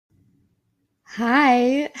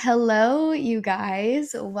Hi, hello, you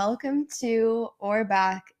guys. Welcome to or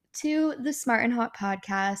back to the Smart and Hot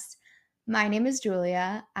podcast. My name is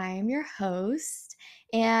Julia. I am your host,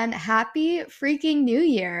 and happy freaking New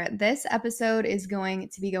Year. This episode is going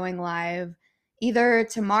to be going live either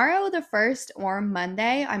tomorrow, the 1st, or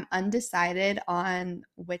Monday. I'm undecided on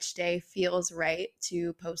which day feels right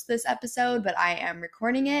to post this episode, but I am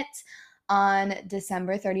recording it on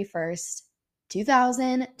December 31st.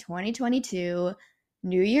 2022,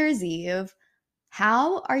 New Year's Eve.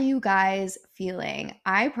 How are you guys feeling?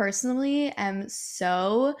 I personally am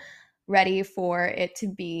so ready for it to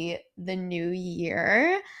be the new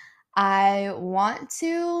year. I want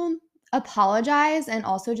to apologize and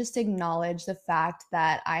also just acknowledge the fact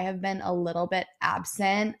that I have been a little bit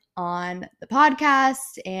absent on the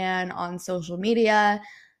podcast and on social media.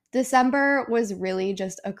 December was really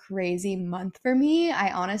just a crazy month for me.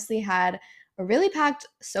 I honestly had a really packed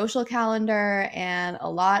social calendar and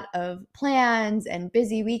a lot of plans and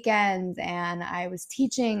busy weekends, and I was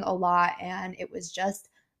teaching a lot, and it was just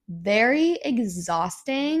very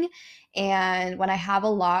exhausting. And when I have a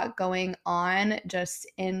lot going on just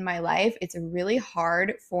in my life, it's really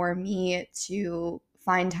hard for me to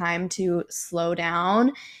find time to slow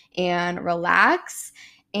down and relax.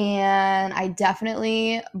 And I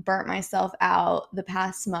definitely burnt myself out the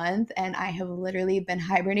past month, and I have literally been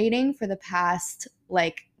hibernating for the past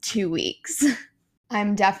like 2 weeks.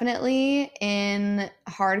 I'm definitely in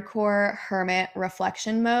hardcore hermit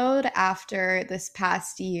reflection mode after this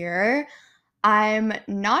past year. I'm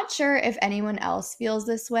not sure if anyone else feels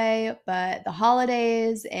this way, but the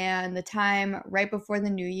holidays and the time right before the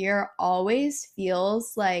new year always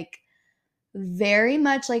feels like very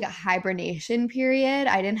much like a hibernation period.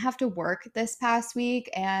 I didn't have to work this past week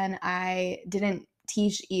and I didn't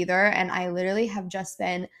teach either. And I literally have just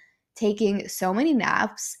been taking so many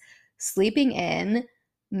naps, sleeping in,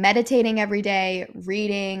 meditating every day,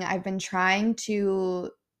 reading. I've been trying to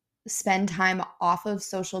spend time off of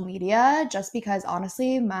social media just because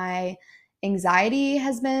honestly, my anxiety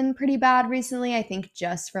has been pretty bad recently. I think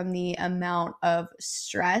just from the amount of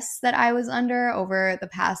stress that I was under over the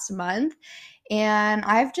past month. And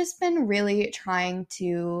I've just been really trying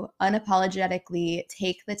to unapologetically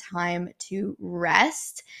take the time to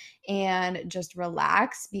rest and just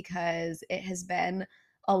relax because it has been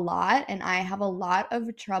a lot and I have a lot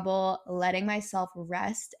of trouble letting myself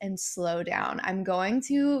rest and slow down. I'm going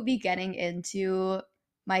to be getting into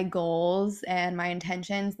my goals and my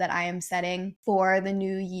intentions that I am setting for the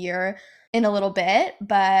new year in a little bit,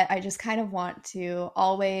 but I just kind of want to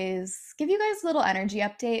always give you guys a little energy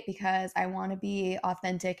update because I want to be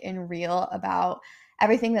authentic and real about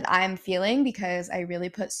everything that I'm feeling because I really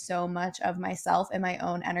put so much of myself and my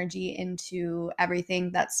own energy into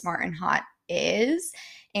everything that Smart and Hot is.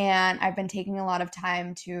 And I've been taking a lot of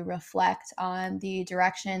time to reflect on the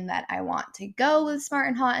direction that I want to go with Smart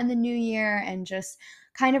and Hot in the new year and just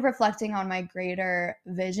kind of reflecting on my greater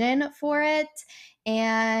vision for it.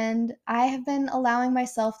 And I have been allowing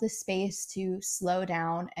myself the space to slow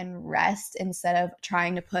down and rest instead of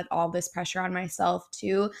trying to put all this pressure on myself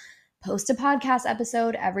to post a podcast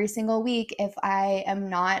episode every single week if I am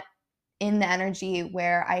not in the energy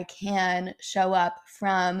where I can show up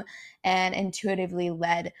from an intuitively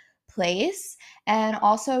led place, and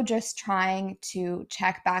also just trying to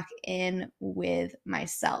check back in with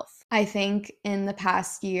myself. I think in the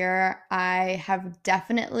past year, I have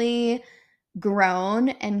definitely grown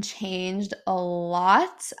and changed a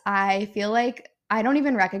lot. I feel like I don't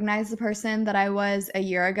even recognize the person that I was a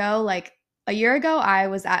year ago. Like a year ago, I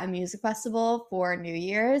was at a music festival for New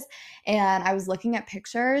Year's and I was looking at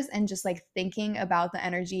pictures and just like thinking about the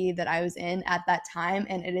energy that I was in at that time.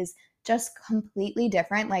 And it is just completely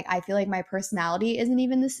different. Like, I feel like my personality isn't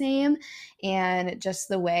even the same. And just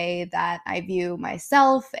the way that I view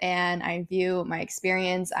myself and I view my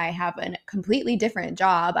experience, I have a completely different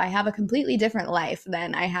job. I have a completely different life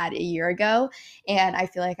than I had a year ago. And I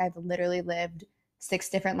feel like I've literally lived 6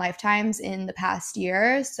 different lifetimes in the past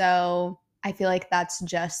year. So I feel like that's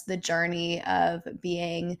just the journey of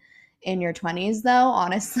being in your 20s, though.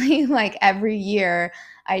 Honestly, like every year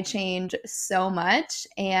I change so much.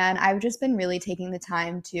 And I've just been really taking the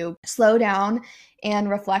time to slow down and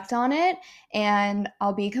reflect on it. And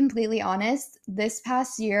I'll be completely honest, this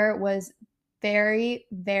past year was very,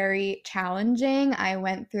 very challenging. I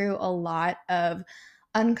went through a lot of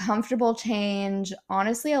uncomfortable change,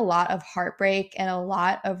 honestly, a lot of heartbreak, and a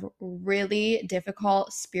lot of really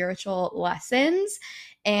difficult spiritual lessons.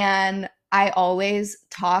 And I always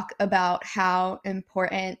talk about how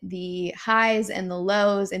important the highs and the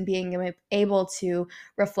lows and being able to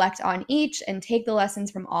reflect on each and take the lessons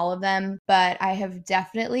from all of them. But I have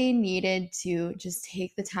definitely needed to just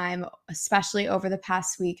take the time, especially over the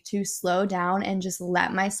past week, to slow down and just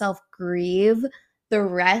let myself grieve the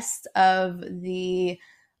rest of the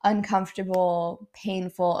uncomfortable,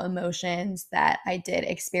 painful emotions that I did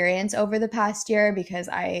experience over the past year, because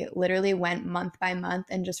I literally went month by month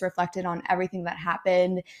and just reflected on everything that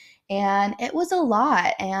happened. And it was a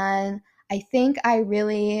lot. And I think I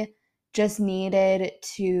really just needed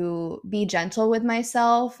to be gentle with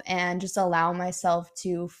myself and just allow myself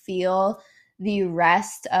to feel the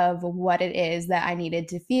rest of what it is that I needed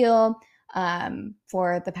to feel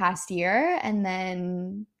for the past year, and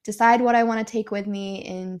then decide what I want to take with me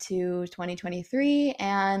into 2023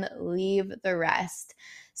 and leave the rest.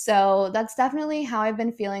 So that's definitely how I've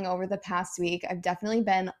been feeling over the past week. I've definitely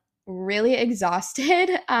been really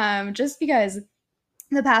exhausted just because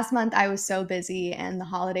the past month I was so busy, and the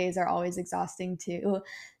holidays are always exhausting too.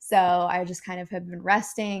 So I just kind of have been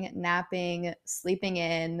resting, napping, sleeping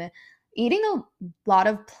in, eating a lot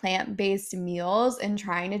of plant-based meals, and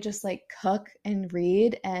trying to just like cook and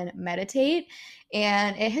read and meditate.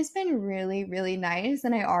 And it has been really, really nice.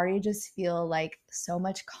 And I already just feel like so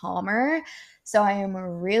much calmer. So I am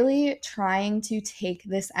really trying to take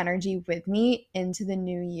this energy with me into the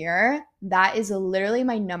new year. That is literally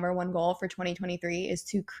my number one goal for 2023, is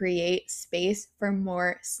to create space for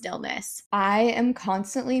more stillness. I am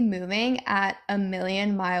constantly moving at a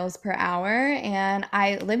million miles per hour, and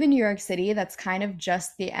I live in New York City. That's kind of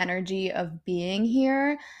just the energy of being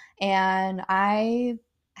here. And I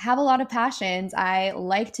have a lot of passions. I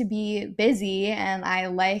like to be busy and I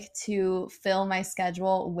like to fill my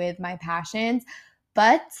schedule with my passions,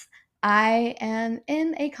 but I am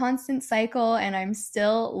in a constant cycle and I'm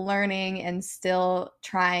still learning and still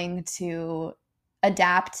trying to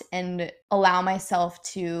adapt and allow myself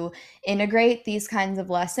to integrate these kinds of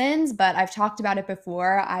lessons. But I've talked about it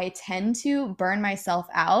before. I tend to burn myself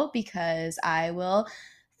out because I will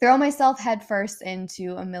throw myself headfirst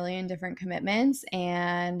into a million different commitments.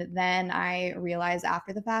 And then I realize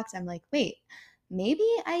after the fact, I'm like, wait, maybe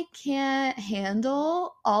I can't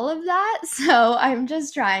handle all of that. So I'm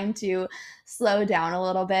just trying to slow down a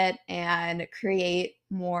little bit and create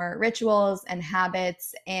more rituals and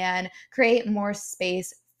habits and create more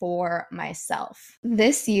space for myself.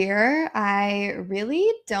 This year, I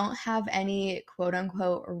really don't have any quote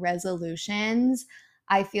unquote resolutions.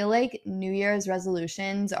 I feel like New Year's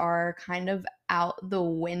resolutions are kind of out the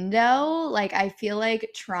window. Like, I feel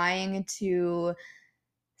like trying to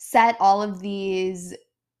set all of these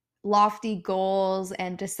lofty goals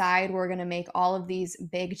and decide we're going to make all of these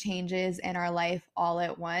big changes in our life all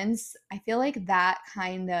at once. I feel like that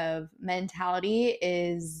kind of mentality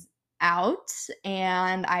is out,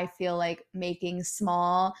 and I feel like making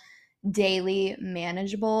small daily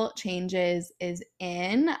manageable changes is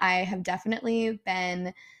in. I have definitely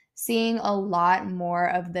been seeing a lot more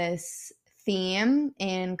of this theme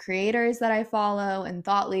in creators that I follow and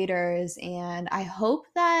thought leaders. And I hope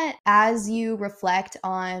that as you reflect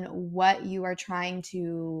on what you are trying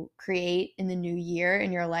to create in the new year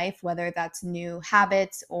in your life, whether that's new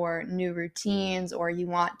habits or new routines, or you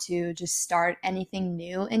want to just start anything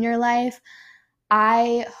new in your life,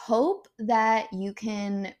 I hope that you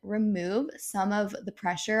can remove some of the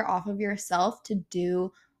pressure off of yourself to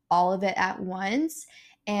do all of it at once.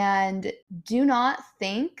 And do not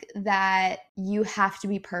think that you have to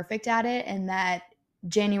be perfect at it and that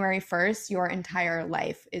January 1st, your entire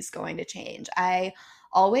life is going to change. I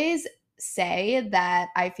always say that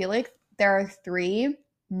I feel like there are 3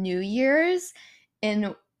 New Years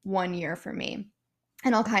in one year for me.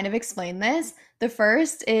 And I'll kind of explain this. The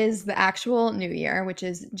first is the actual New Year, which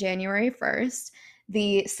is January 1st.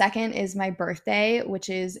 The second is my birthday, which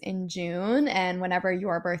is in June. And whenever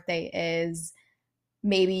your birthday is,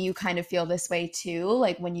 maybe you kind of feel this way too.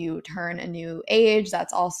 Like when you turn a new age,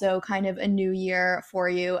 that's also kind of a new year for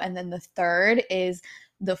you. And then the third is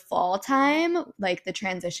the fall time, like the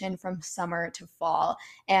transition from summer to fall.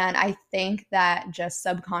 And I think that just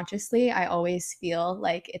subconsciously, I always feel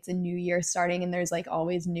like it's a new year starting, and there's like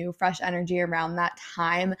always new, fresh energy around that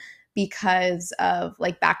time because of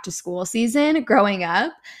like back to school season growing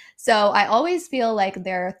up. So I always feel like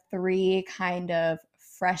there are 3 kind of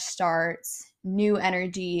fresh starts, new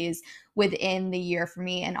energies within the year for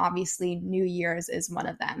me. And obviously, New Year's is one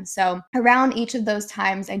of them. So, around each of those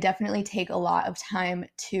times, I definitely take a lot of time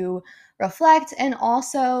to reflect and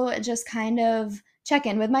also just kind of check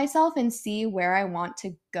in with myself and see where I want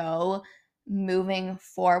to go moving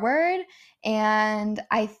forward. And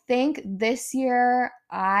I think this year,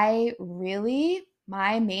 my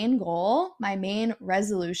main goal, my main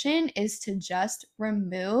resolution is to just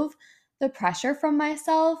remove the pressure from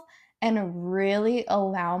myself and really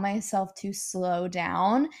allow myself to slow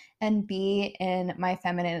down and be in my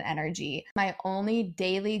feminine energy. My only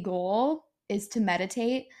daily goal is to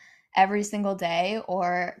meditate every single day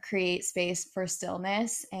or create space for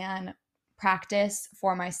stillness and practice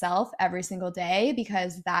for myself every single day,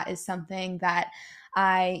 because that is something that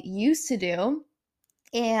I used to do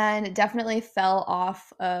and definitely fell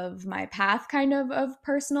off of my path kind of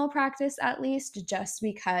personal practice, at least just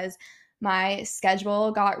because my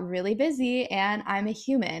schedule got really busy and I'm a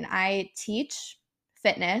human. I teach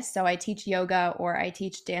fitness, so I teach yoga or I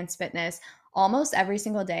teach dance fitness almost every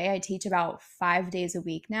single day. I teach about 5 days a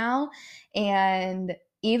week now, and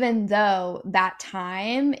even though that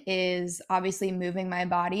time is obviously moving my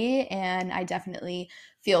body and I definitely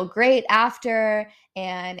feel great after,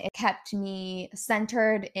 and it kept me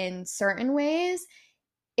centered in certain ways,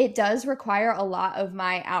 it does require a lot of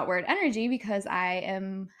my outward energy because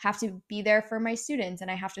have to be there for my students and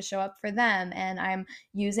I have to show up for them, and I'm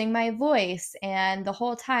using my voice, and the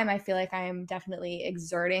whole time I feel like I am definitely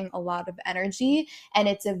exerting a lot of energy, and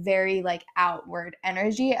it's a very like outward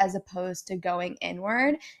energy as opposed to going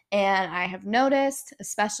inward. And I have noticed,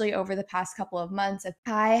 especially over the past couple of months,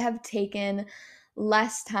 I have taken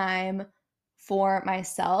less time for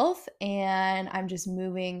myself and I'm just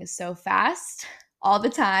moving so fast all the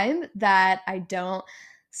time that I don't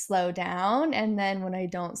slow down. And then when I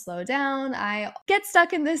don't slow down, I get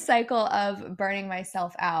stuck in this cycle of burning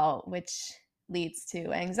myself out, which leads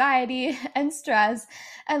to anxiety and stress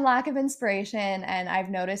and lack of inspiration. And I've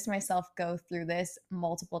noticed myself go through this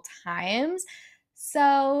multiple times.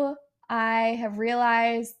 So I have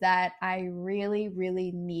realized that I really,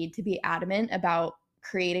 really need to be adamant about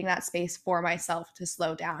creating that space for myself to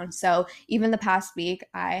slow down. So even the past week,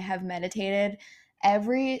 I have meditated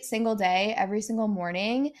every single day, every single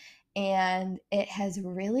morning. And it has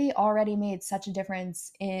really already made such a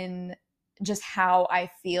difference in just how I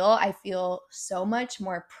feel. I feel so much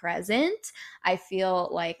more present. I feel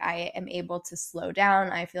like I am able to slow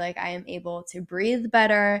down. I feel like I am able to breathe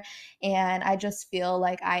better. And I just feel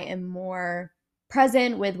like I am more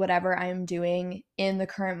present with whatever I'm doing in the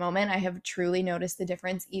current moment. I have truly noticed the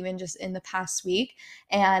difference even just in the past week.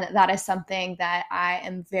 And that is something that I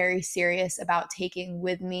am very serious about taking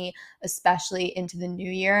with me, especially into the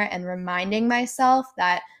new year, and reminding myself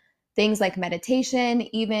that things like meditation,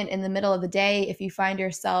 even in the middle of the day, if you find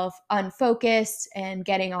yourself unfocused and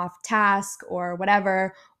getting off task or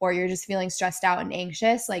whatever, or you're just feeling stressed out and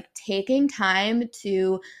anxious, like taking time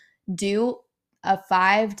to do a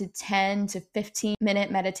 5 to 10 to 15-minute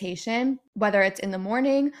meditation, whether it's in the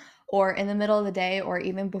morning or in the middle of the day or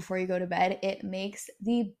even before you go to bed, it makes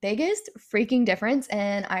the biggest freaking difference.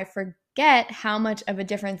 And I forget how much of a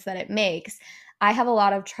difference that it makes. I have a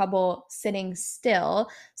lot of trouble sitting still.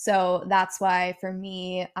 So that's why for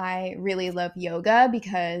me, I really love yoga,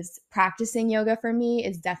 because practicing yoga for me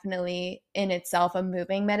is definitely in itself a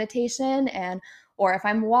moving meditation. And or if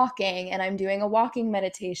I'm walking and I'm doing a walking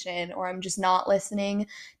meditation, or I'm just not listening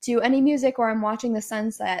to any music, or I'm watching the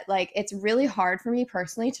sunset, like it's really hard for me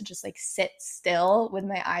personally to just like sit still with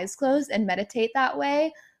my eyes closed and meditate that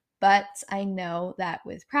way. But I know that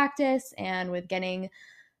with practice and with getting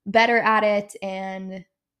better at it and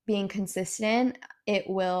being consistent, it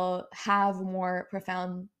will have more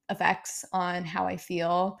profound effects on how I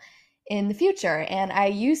feel in the future. And I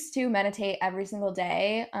used to meditate every single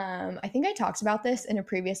day. I think I talked about this in a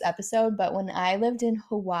previous episode, but when I lived in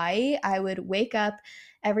Hawaii, I would wake up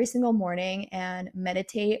every single morning and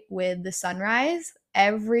meditate with the sunrise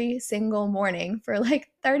every single morning for like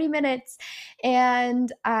 30 minutes.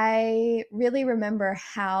 And I really remember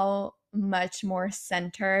how much more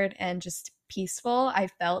centered and just peaceful I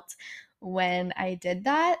felt when I did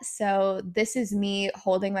that. So, this is me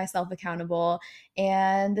holding myself accountable.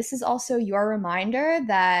 And this is also your reminder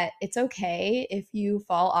that it's okay if you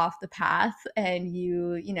fall off the path and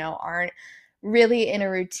aren't really in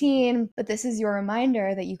a routine. But this is your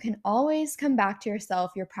reminder that you can always come back to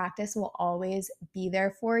yourself. Your practice will always be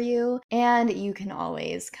there for you, and you can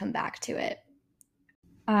always come back to it.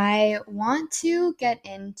 I want to get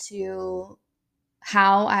into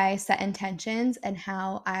how I set intentions and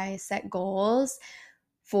how I set goals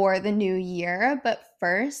for the new year. But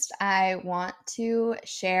first, I want to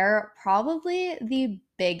share probably the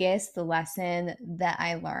biggest lesson that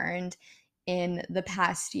I learned in the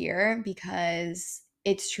past year, because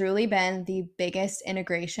it's truly been the biggest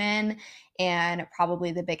integration and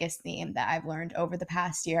probably the biggest theme that I've learned over the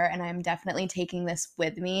past year. And I'm definitely taking this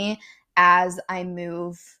with me as I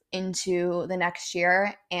move into the next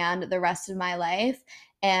year and the rest of my life.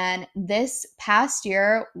 And this past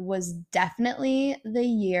year was definitely the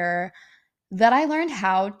year that I learned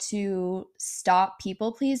how to stop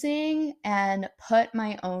people pleasing and put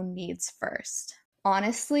my own needs first.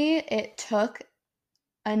 Honestly, it took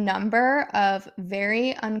a number of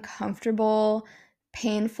very uncomfortable,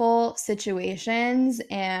 painful situations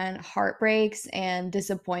and heartbreaks and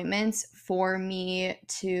disappointments for me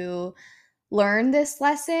to learn this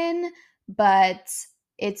lesson, but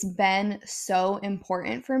it's been so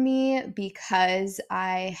important for me because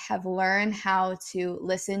I have learned how to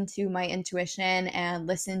listen to my intuition and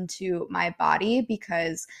listen to my body,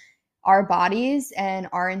 because our bodies and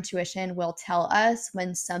our intuition will tell us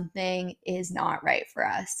when something is not right for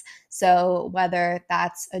us. So, whether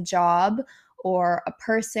that's a job or a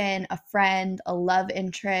person, a friend, a love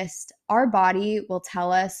interest, our body will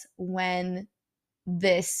tell us when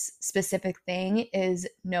this specific thing is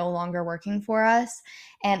no longer working for us.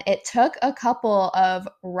 And it took a couple of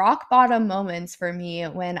rock bottom moments for me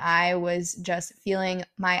when I was just feeling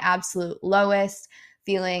my absolute lowest,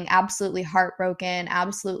 feeling absolutely heartbroken,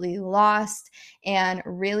 absolutely lost, and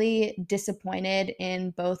really disappointed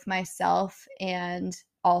in both myself and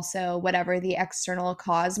also whatever the external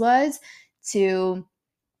cause was, to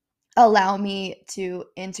allow me to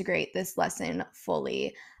integrate this lesson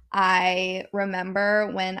fully. I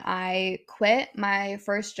remember when I quit my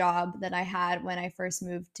first job that I had when I first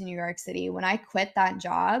moved to New York City. When I quit that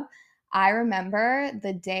job, I remember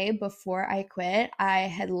the day before I quit, I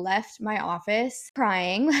had left my office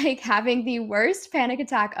crying, like having the worst panic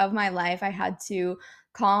attack of my life. I had to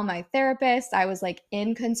call my therapist. I was like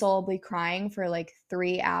inconsolably crying for like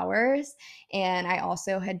 3 hours. And I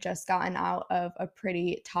also had just gotten out of a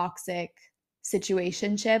pretty toxic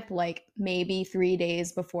situationship, like maybe 3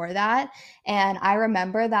 days before that. And I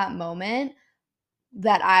remember that moment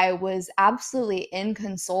that I was absolutely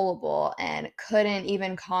inconsolable and couldn't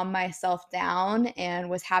even calm myself down and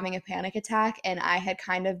was having a panic attack. And I had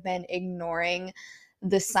kind of been ignoring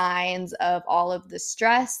the signs of all of the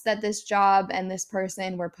stress that this job and this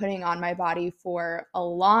person were putting on my body for a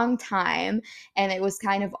long time. And it was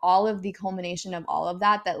kind of all of the culmination of all of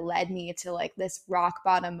that that led me to like this rock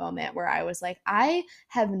bottom moment where I was like, I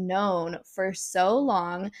have known for so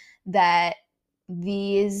long that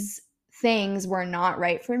these things were not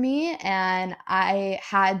right for me, and I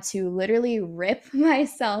had to literally rip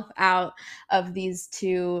myself out of these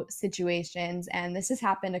two situations. And this has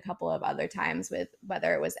happened a couple of other times, with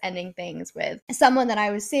whether it was ending things with someone that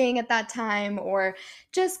I was seeing at that time or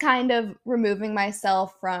just kind of removing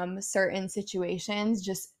myself from certain situations,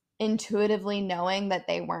 just intuitively knowing that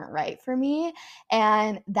they weren't right for me.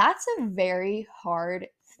 And that's a very hard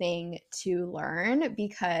thing to learn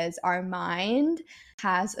because our mind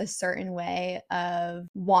has a certain way of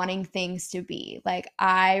wanting things to be. Like,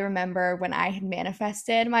 I remember when I had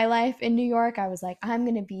manifested my life in New York, I was like, I'm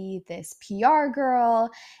going to be this PR girl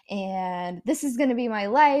and this is going to be my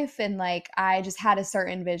life. And like, I just had a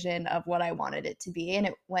certain vision of what I wanted it to be. And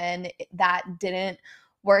that didn't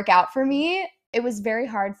work out for me, it was very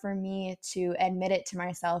hard for me to admit it to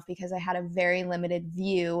myself because I had a very limited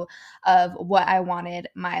view of what I wanted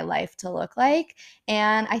my life to look like.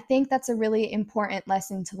 And I think that's a really important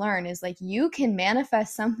lesson to learn, is like, you can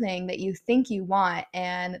manifest something that you think you want,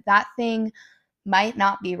 and that thing might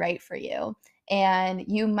not be right for you. And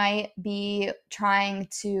you might be trying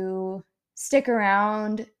to stick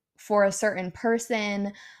around for a certain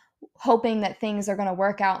person, hoping that things are going to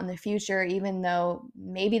work out in the future, even though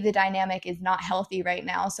maybe the dynamic is not healthy right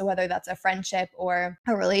now. So, whether that's a friendship or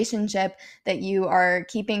a relationship that you are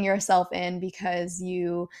keeping yourself in because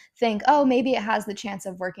you think, oh, maybe it has the chance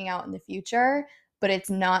of working out in the future, but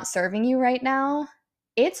it's not serving you right now,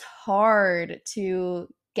 it's hard to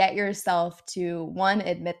get yourself to, one,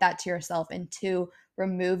 admit that to yourself, and two,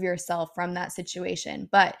 remove yourself from that situation.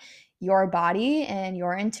 But your body and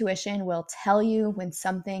your intuition will tell you when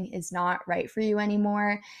something is not right for you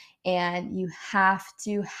anymore, and you have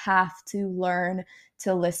to learn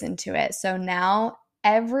to listen to it. So now,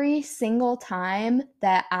 every single time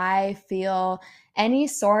that I feel any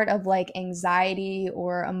sort of like anxiety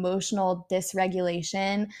or emotional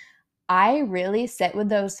dysregulation, I really sit with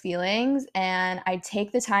those feelings and I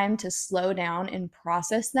take the time to slow down and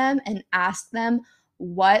process them and ask them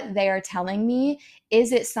what they are telling me.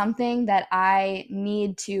 Is it something that I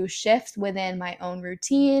need to shift within my own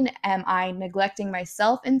routine? Am I neglecting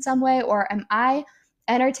myself in some way? Or am I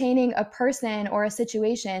entertaining a person or a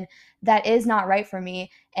situation that is not right for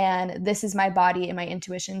me. And this is my body and my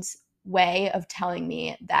intuition's way of telling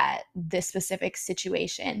me that this specific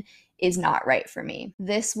situation is not right for me.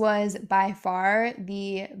 This was by far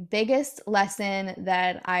the biggest lesson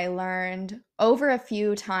that I learned over a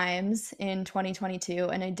few times in 2022.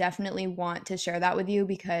 And I definitely want to share that with you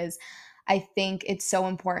because I think it's so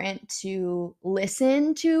important to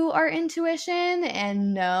listen to our intuition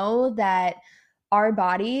and know that our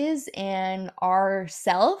bodies and our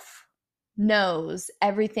self knows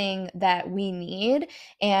everything that we need.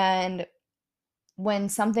 And when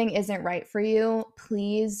something isn't right for you,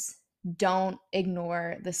 please don't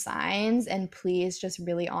ignore the signs and please just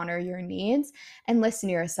really honor your needs and listen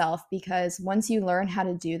to yourself, because once you learn how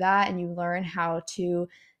to do that and you learn how to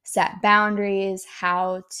set boundaries,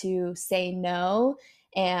 how to say no,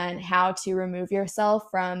 and how to remove yourself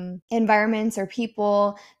from environments or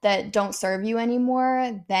people that don't serve you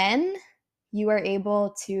anymore, then you are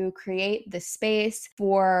able to create the space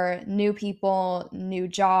for new people, new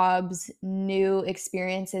jobs, new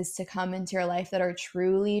experiences to come into your life that are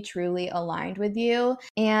truly, truly aligned with you.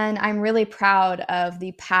 And I'm really proud of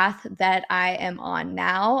the path that I am on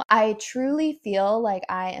now. I truly feel like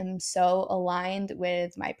I am so aligned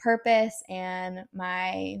with my purpose and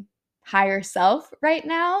my higher self right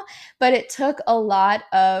now, but it took a lot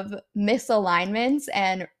of misalignments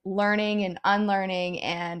and learning and unlearning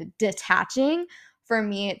and detaching for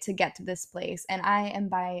me to get to this place. And I am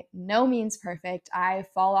by no means perfect. I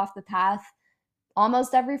fall off the path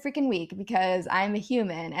almost every freaking week because I'm a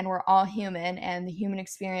human and we're all human, and the human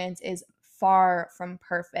experience is far from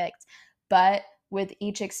perfect. But with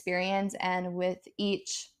each experience and with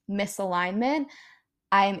each misalignment,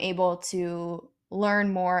 I am able to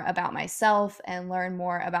learn more about myself and learn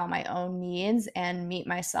more about my own needs and meet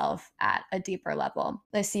myself at a deeper level.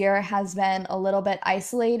 This year has been a little bit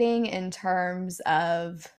isolating in terms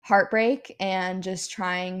of heartbreak and just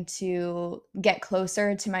trying to get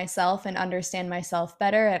closer to myself and understand myself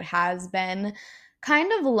better. It has been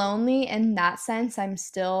kind of lonely in that sense. I'm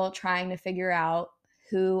still trying to figure out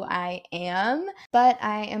who I am, but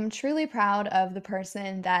I am truly proud of the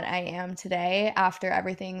person that I am today after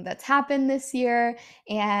everything that's happened this year.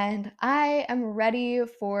 And I am ready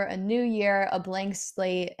for a new year, a blank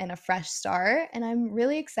slate, and a fresh start. And I'm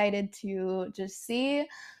really excited to just see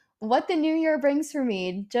what the new year brings for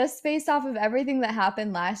me. Just based off of everything that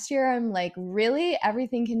happened last year, I'm like, really?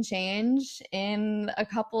 Everything can change in a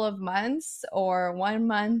couple of months or 1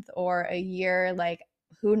 month or a year. Like,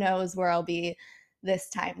 who knows where I'll be this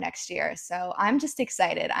time next year. So I'm just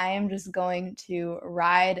excited. I am just going to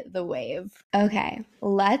ride the wave. Okay,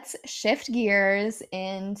 let's shift gears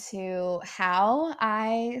into how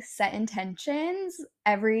I set intentions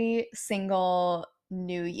every single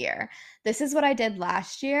new year. This is what I did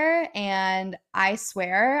last year, and I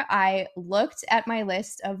swear I looked at my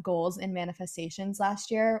list of goals and manifestations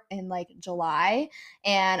last year in like July,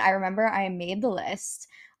 and I remember I made the list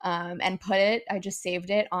and I just saved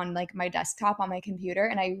it on like my desktop on my computer.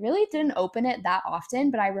 And I really didn't open it that often,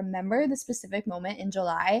 but I remember the specific moment in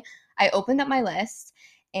July. I opened up my list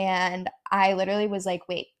and I literally was like,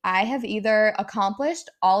 wait, I have either accomplished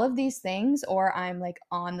all of these things or I'm like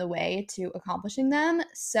on the way to accomplishing them.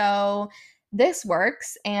 So this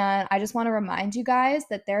works. And I just want to remind you guys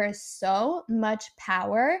that there is so much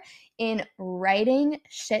power in writing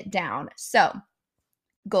shit down. So,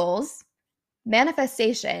 goals,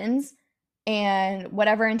 manifestations, and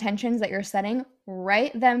whatever intentions that you're setting,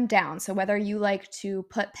 write them down. So whether you like to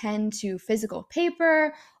put pen to physical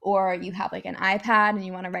paper or you have like an iPad and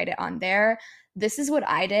you want to write it on there, this is what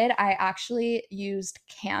I did. I actually used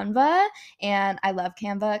Canva, and I love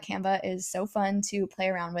Canva. Canva is so fun to play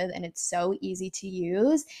around with and it's so easy to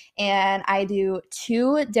use. And I do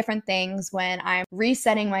two different things when I'm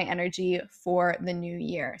resetting my energy for the new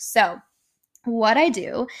year. So what I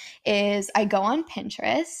do is I go on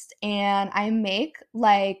Pinterest and I make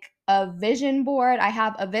like a vision board. I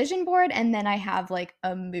have a vision board and then I have like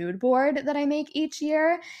a mood board that I make each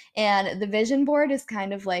year. And the vision board is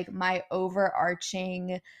kind of like my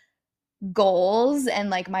overarching goals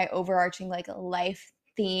and like my overarching like life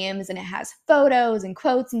themes, and it has photos and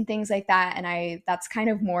quotes and things like that, and I that's kind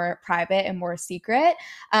of more private and more secret,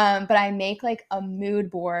 but I make like a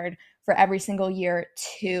mood board for every single year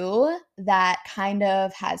too that kind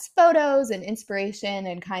of has photos and inspiration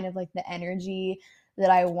and kind of like the energy that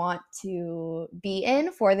I want to be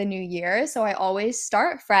in for the new year. So I always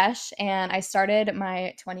start fresh, and I started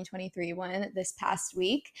my 2023 one this past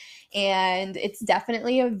week, and it's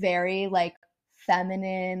definitely a very like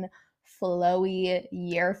feminine, flowy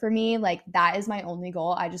year for me. Like that is my only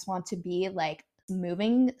goal. I just want to be like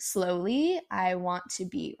moving slowly. I want to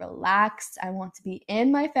be relaxed. I want to be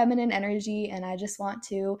in my feminine energy, and I just want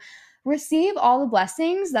to receive all the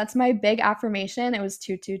blessings. That's my big affirmation. It was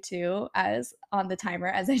 222 as on the timer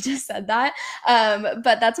as I just said that.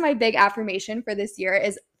 But that's my big affirmation for this year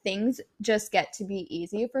is things just get to be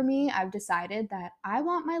easy for me. I've decided that I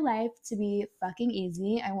want my life to be fucking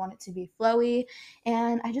easy. I want it to be flowy,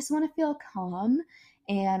 and I just want to feel calm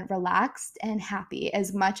and relaxed and happy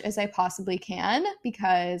as much as I possibly can,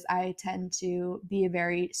 because I tend to be a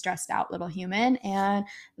very stressed out little human, and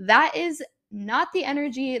that is not the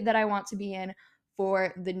energy that I want to be in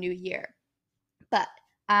for the new year. But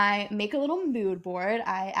I make a little mood board,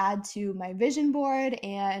 I add to my vision board,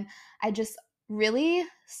 and I just really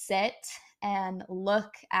sit and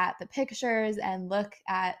look at the pictures and look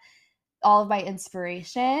at all of my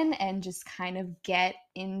inspiration and just kind of get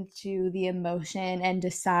into the emotion and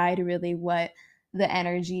decide really what the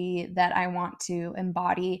energy that I want to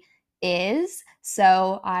embody is.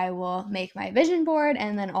 So I will make my vision board,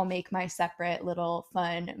 and then I'll make my separate little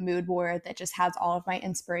fun mood board that just has all of my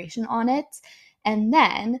inspiration on it. And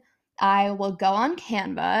then I will go on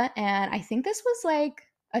Canva, and I think this was like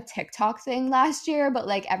a TikTok thing last year, but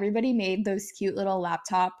like everybody made those cute little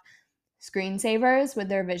laptop screensavers with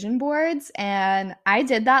their vision boards, and I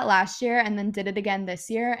did that last year and then did it again this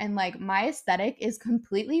year, and like my aesthetic is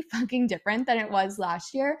completely fucking different than it was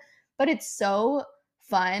last year, but it's so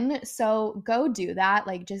fun. So go do that.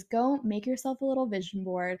 Like just go make yourself a little vision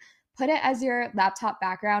board, put it as your laptop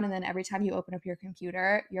background, and then every time you open up your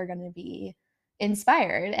computer you're going to be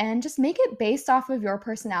inspired, and just make it based off of your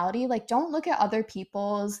personality. Like don't look at other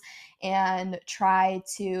people's and try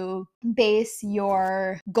to base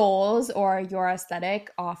your goals or your aesthetic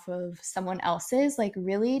off of someone else's. Like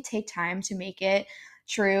really take time to make it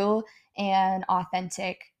true and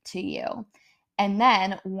authentic to you. And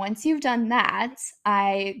then once you've done that,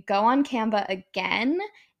 I go on Canva again,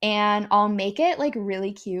 and I'll make it like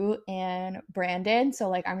really cute and branded. So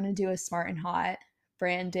like I'm going to do a Smart and Hot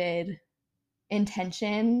branded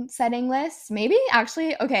intention setting list. Maybe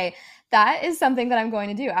actually, okay, that is something that I'm going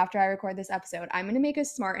to do after I record this episode. I'm going to make a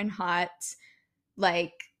Smart and Hot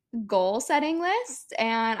like goal setting list,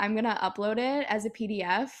 and I'm going to upload it as a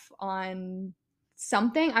PDF on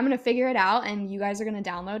something. I'm going to figure it out, and you guys are going to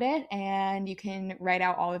download it, and you can write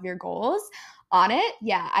out all of your goals on it.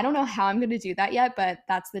 Yeah, I don't know how I'm going to do that yet, but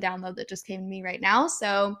that's the download that just came to me right now.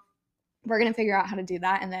 So we're going to figure out how to do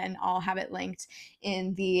that, and then I'll have it linked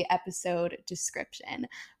in the episode description.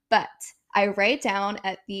 But I write down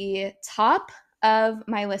at the top of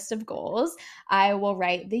my list of goals, I will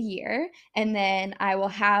write the year, and then I will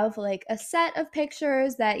have like a set of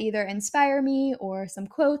pictures that either inspire me or some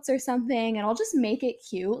quotes or something, and I'll just make it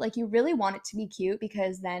cute. Like you really want it to be cute,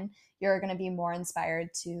 because then you're going to be more inspired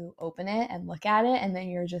to open it and look at it, and then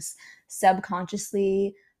you're just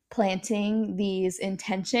subconsciously planting these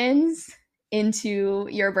intentions into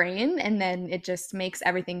your brain, and then it just makes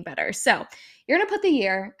everything better. So you're going to put the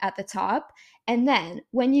year at the top, and then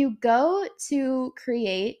when you go to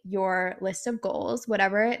create your list of goals,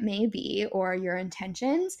 whatever it may be, or your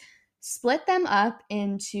intentions, split them up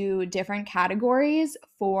into different categories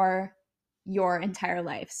for your entire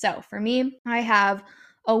life. So for me, I have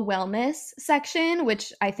a wellness section,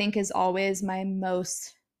 which I think is always my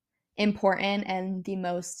most important and the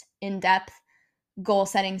most in-depth goal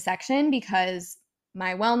setting section, because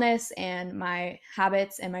my wellness and my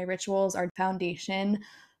habits and my rituals are foundation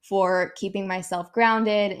for keeping myself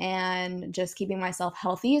grounded and just keeping myself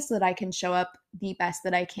healthy so that I can show up the best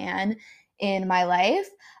that I can in my life.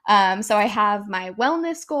 So I have my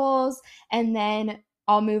wellness goals, and then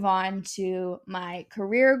I'll move on to my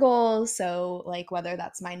career goals. So, like, whether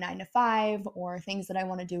that's my 9 to 5 or things that I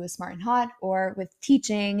want to do with Smart and Hot or with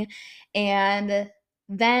teaching. And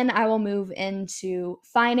then I will move into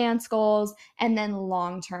finance goals and then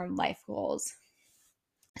long-term life goals.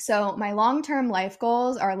 So, my long-term life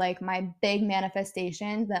goals are like my big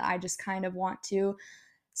manifestations that I just kind of want to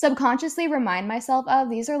subconsciously remind myself of.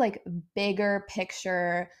 These are like bigger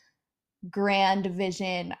picture, grand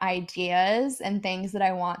vision ideas and things that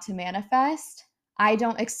I want to manifest. I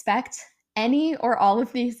don't expect any or all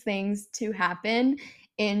of these things to happen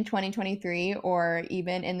in 2023 or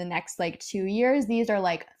even in the next like 2 years. These are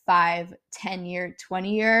like 5, 10-year,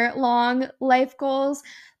 20-year long life goals.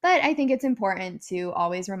 But I think it's important to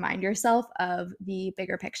always remind yourself of the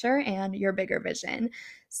bigger picture and your bigger vision.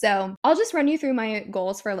 So I'll just run you through my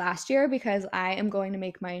goals for last year, because I am going to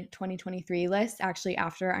make my 2023 list actually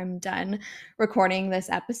after I'm done recording this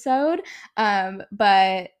episode.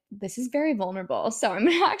 But this is very vulnerable. So I'm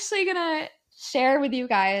actually going to share with you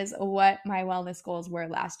guys what my wellness goals were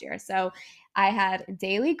last year. So I had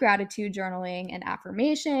daily gratitude journaling and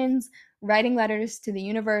affirmations, writing letters to the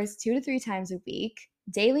universe 2 to 3 times a week,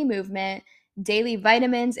 daily movement, daily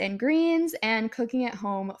vitamins and greens, and cooking at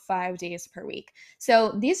home 5 days per week.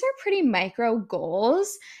 So these are pretty micro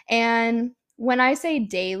goals. And when I say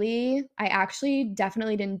daily, I actually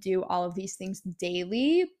definitely didn't do all of these things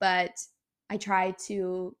daily, but I try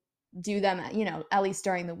to do them, at least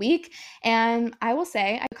during the week. And I will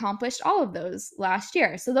say I accomplished all of those last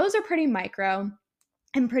year. So those are pretty micro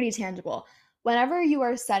and pretty tangible. Whenever you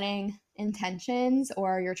are setting intentions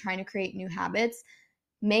or you're trying to create new habits,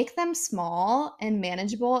 make them small and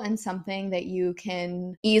manageable and something that you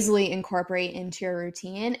can easily incorporate into your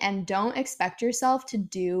routine. And don't expect yourself to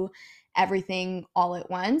do everything all at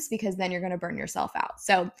once, because then you're going to burn yourself out.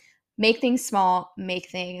 So make things small, make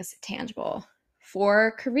things tangible.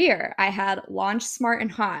 For career, I had Launch Smart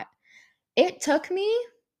and Hot. It took me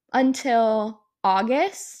until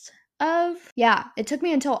it took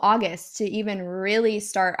me until August to even really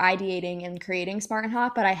start ideating and creating Smart and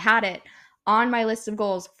Hot, but I had it on my list of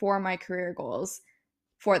goals for my career goals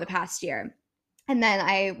for the past year. And then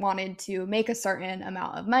I wanted to make a certain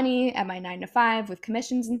amount of money at my 9 to 5 with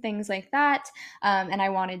commissions and things like that. And I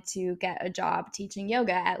wanted to get a job teaching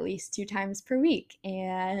yoga at least 2 times per week.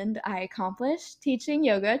 And I accomplished teaching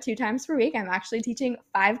yoga 2 times per week. I'm actually teaching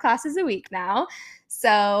 5 classes a week now.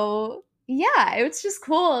 So yeah, it's just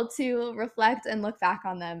cool to reflect and look back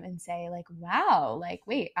on them and say, like, wow, like,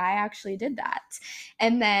 wait, I actually did that.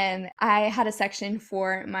 And then I had a section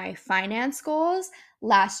for my finance goals.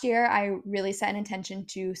 Last year, I really set an intention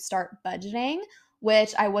to start budgeting,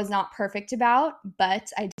 which I was not perfect about, but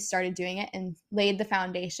I just started doing it and laid the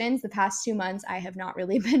foundations. The past 2 months, I have not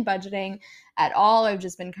really been budgeting at all. I've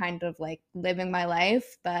just been kind of like living my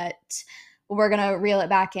life, but we're going to reel it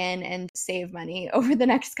back in and save money over the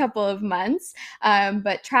next couple of months.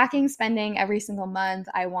 But tracking spending every single month,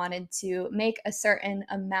 I wanted to make a certain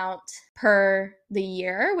amount per the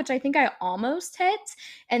year, which I think I almost hit.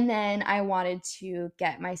 And then I wanted to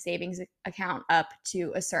get my savings account up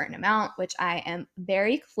to a certain amount, which I am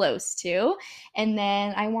very close to. And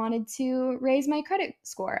then I wanted to raise my credit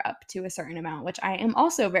score up to a certain amount, which I am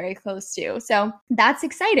also very close to. So that's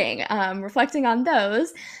exciting. Reflecting on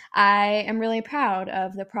those, I am really proud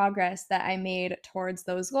of the progress that I made towards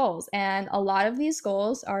those goals. And a lot of these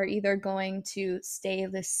goals are either going to stay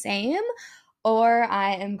the same, or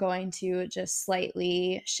I am going to just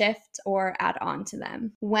slightly shift or add on to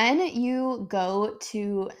them. When you go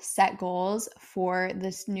to set goals for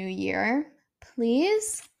this new year,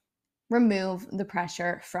 please remove the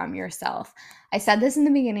pressure from yourself. I said this in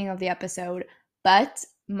the beginning of the episode, but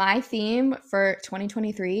my theme for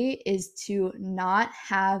 2023 is to not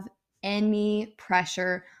have any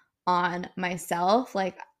pressure on myself.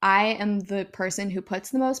 Like, I am the person who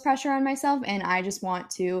puts the most pressure on myself, and I just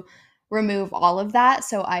want to remove all of that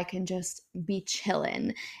so I can just be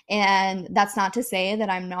chillin'. And that's not to say that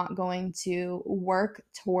I'm not going to work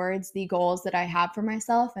towards the goals that I have for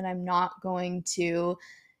myself, and I'm not going to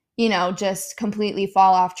just completely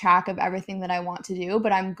fall off track of everything that I want to do,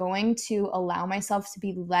 but I'm going to allow myself to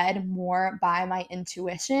be led more by my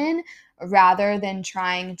intuition rather than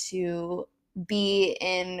trying to be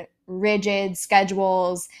in rigid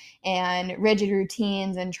schedules and rigid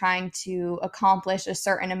routines and trying to accomplish a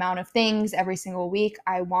certain amount of things every single week.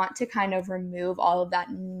 I want to kind of remove all of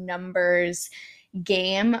that numbers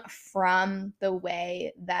game from the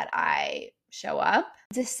way that I show up.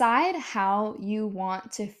 Decide how you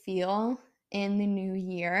want to feel in the new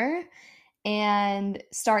year and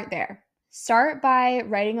start there. Start by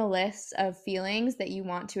writing a list of feelings that you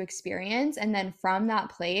want to experience, and then from that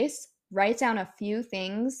place, write down a few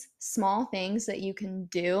things, small things that you can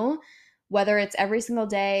do, whether it's every single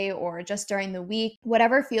day or just during the week.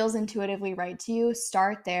 Whatever feels intuitively right to you,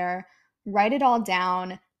 start there, write it all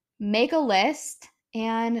down, make a list,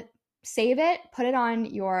 and save it, put it on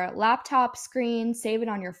your laptop screen, save it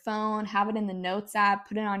on your phone, have it in the notes app,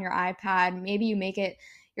 put it on your iPad. Maybe you make it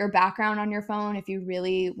your background on your phone if you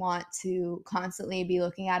really want to constantly be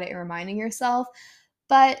looking at it and reminding yourself.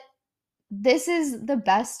 But this is the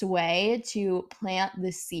best way to plant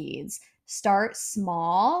the seeds. Start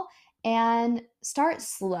small and start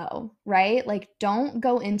slow, right? Like, don't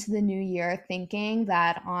go into the new year thinking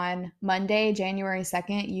that on Monday, January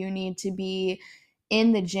 2nd, you need to be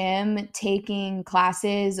in the gym taking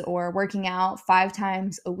classes or working out 5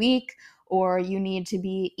 times a week, or you need to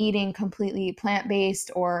be eating completely plant-based,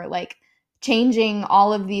 or like changing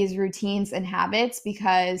all of these routines and habits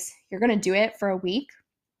because you're going to do it for a week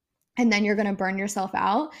and then you're going to burn yourself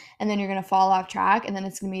out, and then you're going to fall off track, and then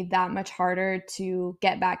it's going to be that much harder to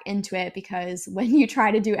get back into it, because when you try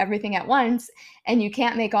to do everything at once and you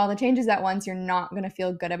can't make all the changes at once, you're not going to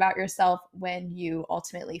feel good about yourself when you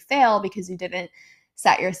ultimately fail because you didn't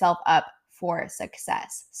set yourself up for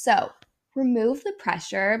success. So remove the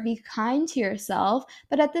pressure, be kind to yourself,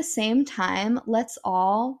 but at the same time, let's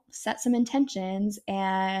all set some intentions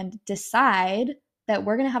and decide that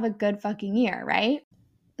we're going to have a good fucking year, right?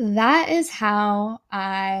 That is how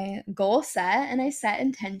I goal set and I set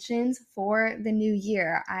intentions for the new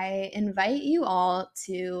year. I invite you all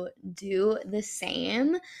to do the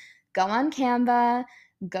same. Go on Canva,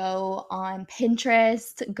 go on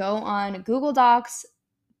Pinterest, go on Google Docs,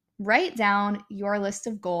 write down your list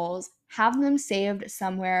of goals, have them saved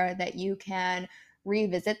somewhere that you can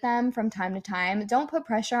revisit them from time to time. Don't put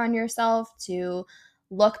pressure on yourself to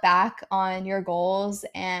look back on your goals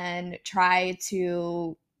and try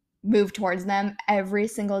to move towards them every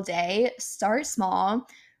single day. Start small,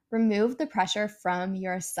 remove the pressure from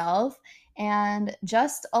yourself, and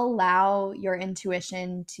just allow your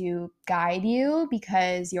intuition to guide you,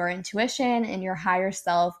 because your intuition and your higher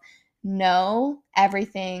self know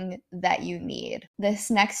everything that you need.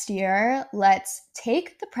 This next year, let's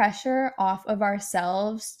take the pressure off of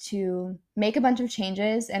ourselves to make a bunch of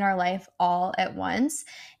changes in our life all at once,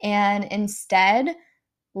 and instead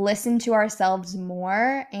listen to ourselves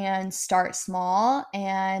more and start small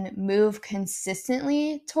and move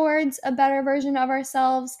consistently towards a better version of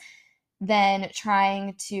ourselves than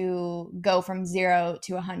trying to go from 0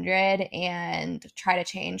 to 100 and try to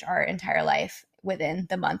change our entire life within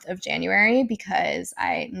the month of January. Because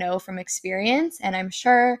I know from experience, and I'm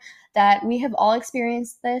sure that we have all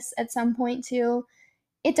experienced this at some point too,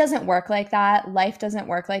 it doesn't work like that. Life doesn't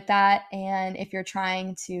work like that. And if you're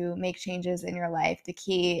trying to make changes in your life, the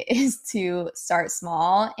key is to start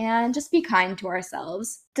small and just be kind to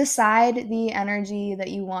ourselves. Decide the energy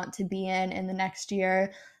that you want to be in the next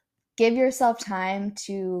year. Give yourself time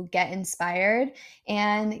to get inspired,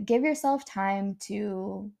 and give yourself time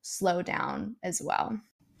to slow down as well.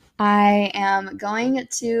 I am going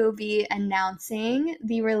to be announcing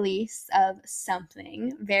the release of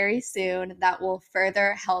something very soon that will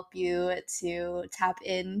further help you to tap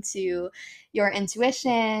into your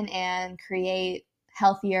intuition and create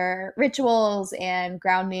healthier rituals and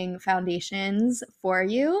grounding foundations for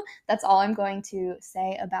you. That's all I'm going to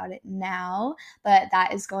say about it now, but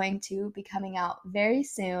that is going to be coming out very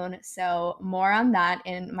soon. So, more on that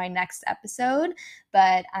in my next episode.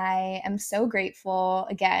 But I am so grateful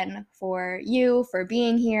again for you, for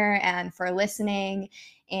being here, and for listening.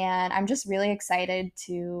 And I'm just really excited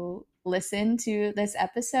to listen to this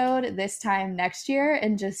episode this time next year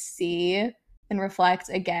and just see and reflect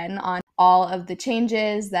again on all of the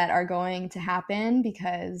changes that are going to happen,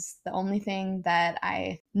 because the only thing that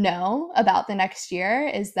I know about the next year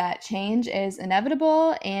is that change is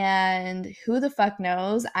inevitable, and who the fuck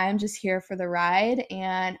knows? I'm just here for the ride,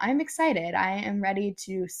 and I'm excited. I am ready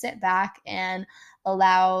to sit back and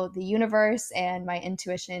allow the universe and my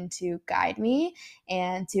intuition to guide me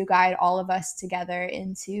and to guide all of us together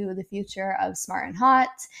into the future of Smart and Hot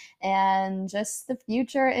and just the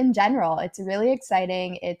future in general. It's really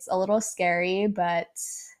exciting. It's a little scary, but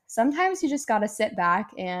sometimes you just got to sit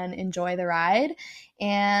back and enjoy the ride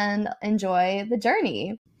and enjoy the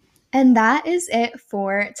journey. And that is it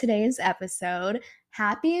for today's episode.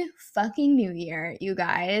 Happy fucking New Year, you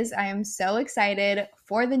guys. I am so excited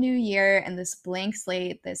for the new year and this blank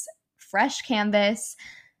slate, this fresh canvas.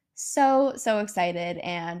 So excited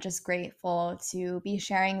and just grateful to be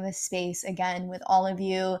sharing this space again with all of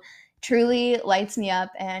you. Truly lights me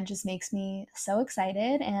up and just makes me so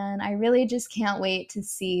excited. And I really just can't wait to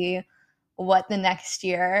see what the next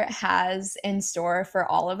year has in store for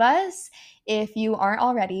all of us. If you aren't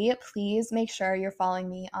already, please make sure you're following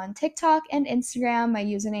me on TikTok and Instagram. My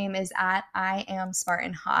username is at I am smart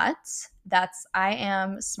and hot. That's I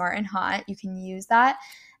am smart and hot. You can use that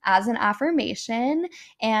as an affirmation,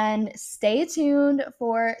 and stay tuned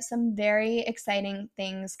for some very exciting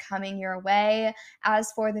things coming your way.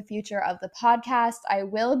 As for the future of the podcast, I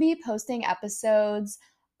will be posting episodes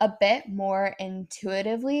a bit more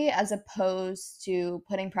intuitively, as opposed to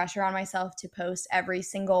putting pressure on myself to post every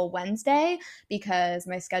single Wednesday, because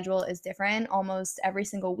my schedule is different almost every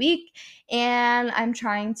single week, and I'm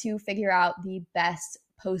trying to figure out the best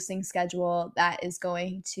posting schedule that is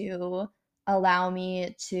going to allow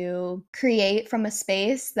me to create from a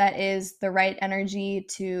space that is the right energy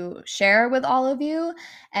to share with all of you,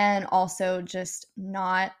 and also just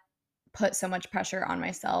not put so much pressure on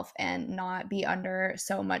myself and not be under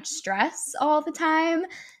so much stress all the time,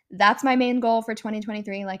 that's my main goal for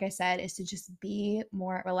 2023, like I said, is to just be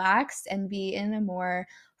more relaxed and be in a more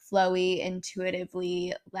flowy,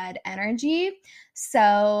 intuitively led energy.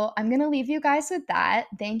 So I'm going to leave you guys with that.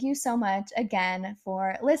 Thank you so much again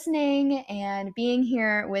for listening and being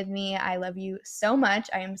here with me. I love you so much.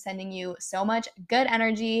 I am sending you so much good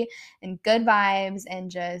energy and good vibes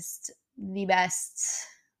and just the best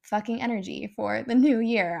fucking energy for the new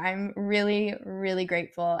year. I'm really, really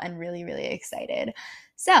grateful and really, really excited.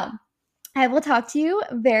 So I will talk to you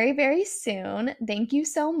very, very soon. Thank you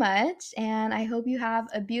so much. And I hope you have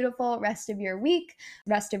a beautiful rest of your week,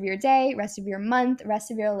 rest of your day, rest of your month, rest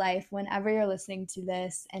of your life, whenever you're listening to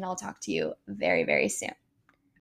this. And I'll talk to you very, very soon.